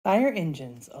Fire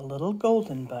Engines, a Little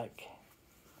Golden Book.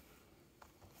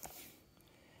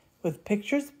 With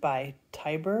pictures by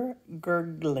Tibor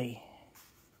Gergely.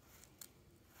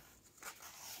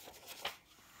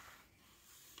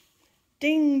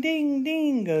 Ding, ding,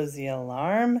 ding goes the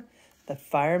alarm. The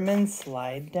firemen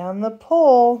slide down the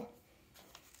pole.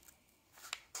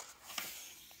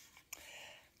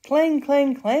 Clang,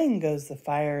 clang, clang goes the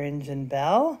fire engine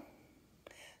bell.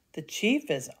 The chief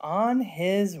is on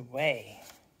his way.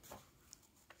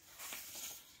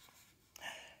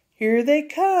 Here they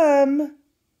come.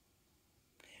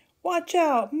 Watch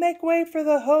out, make way for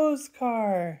the hose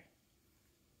car.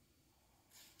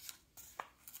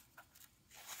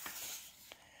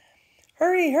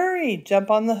 Hurry, hurry, jump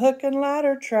on the hook and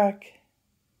ladder truck.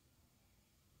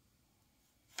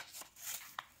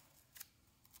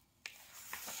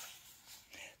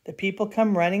 The people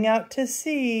come running out to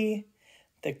see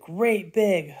the great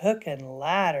big hook and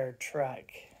ladder truck.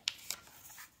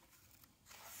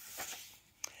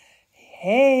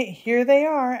 Hey, here they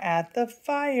are at the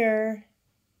fire.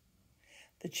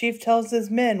 The chief tells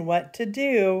his men what to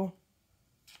do.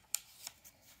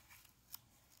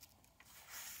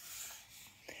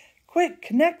 Quick,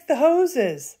 connect the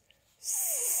hoses.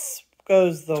 Sss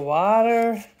goes the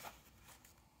water.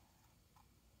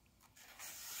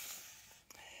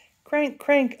 Crank,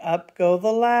 crank, up go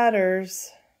the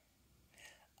ladders.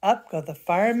 Up go the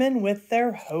firemen with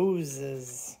their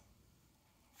hoses.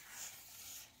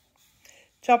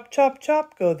 Chop, chop,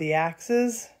 chop go the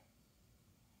axes.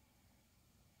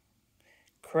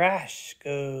 Crash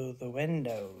go the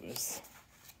windows.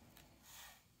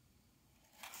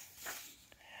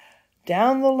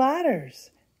 Down the ladders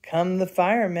come the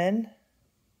firemen.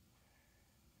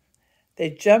 They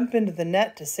jump into the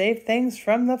net to save things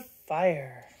from the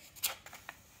fire.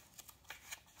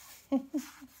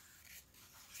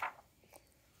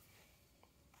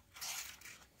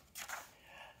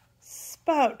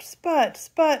 Spout, sput,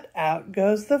 sput, out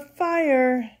goes the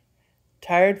fire.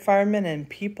 Tired firemen and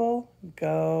people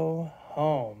go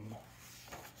home.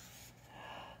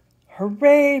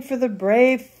 Hooray for the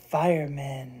brave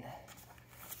firemen.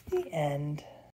 The end.